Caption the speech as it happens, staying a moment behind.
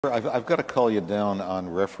I've got to call you down on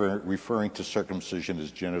referring to circumcision as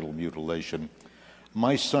genital mutilation.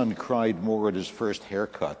 My son cried more at his first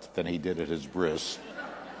haircut than he did at his bris.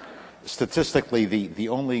 Statistically, the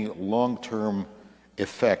only long-term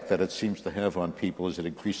effect that it seems to have on people is it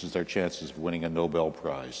increases their chances of winning a Nobel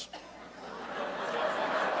Prize.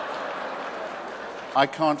 I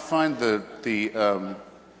can't find the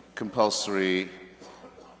compulsory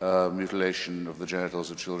mutilation of the genitals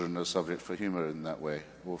of children a subject for humor in that way,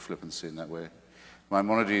 or flippancy in that way.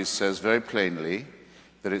 Maimonides says very plainly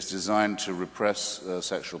that it's designed to repress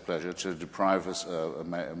sexual pleasure, to deprive us, a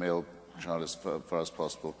male child as far as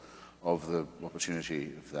possible of the opportunity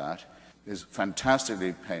of that. It's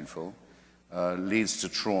fantastically painful, leads to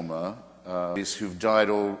trauma, who've died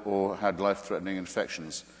or had life-threatening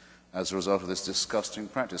infections as a result of this disgusting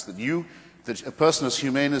practice. That a person as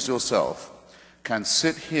humane as yourself can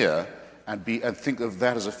sit here and think of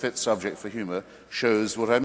that as a fit subject for humor shows what I mean.